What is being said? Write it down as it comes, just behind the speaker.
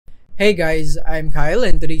Hey guys, I'm Kyle.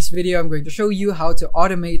 In today's video, I'm going to show you how to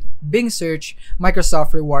automate Bing search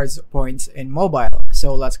Microsoft Rewards points in mobile.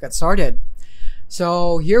 So let's get started.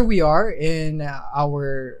 So here we are in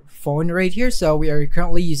our phone right here. So we are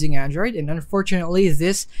currently using Android, and unfortunately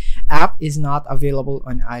this app is not available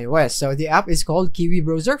on iOS. So the app is called Kiwi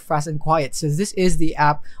Browser Fast and Quiet. So this is the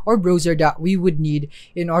app or browser that we would need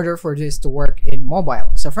in order for this to work in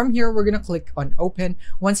mobile. So from here, we're going to click on open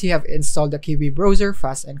once you have installed the Kiwi Browser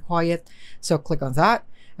Fast and Quiet. So click on that.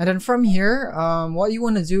 And then from here, what you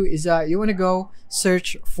want to do is you want to go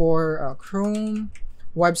search for Chrome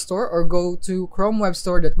Web Store, or go to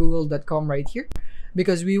chromewebstore.google.com right here,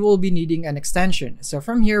 because we will be needing an extension. So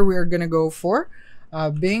from here, we're gonna go for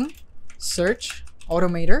Bing Search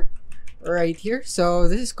Automator right here. So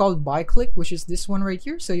this is called ByClick, which is this one right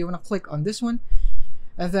here. So you want to click on this one,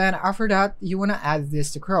 and then after that you want to add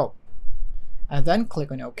this to Chrome, and then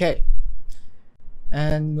click on OK.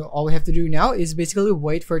 And all we have to do now is basically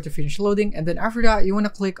wait for it to finish loading, and then after that you want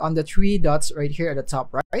to click on the three dots right here at the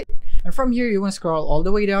top right, and from here you want to scroll all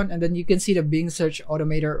the way down, and then you can see the Bing Search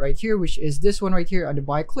Automator right here, which is this one right here on the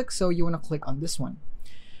ByClick. So you want to click on this one,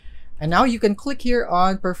 and now you can click here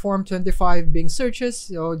on perform 25 Bing searches.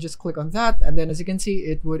 So just click on that, and then as you can see,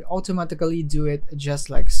 it would automatically do it just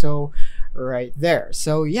like so right there.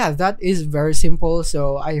 So yeah, that is very simple.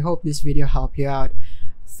 So I hope this video helped you out.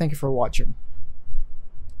 Thank you for watching.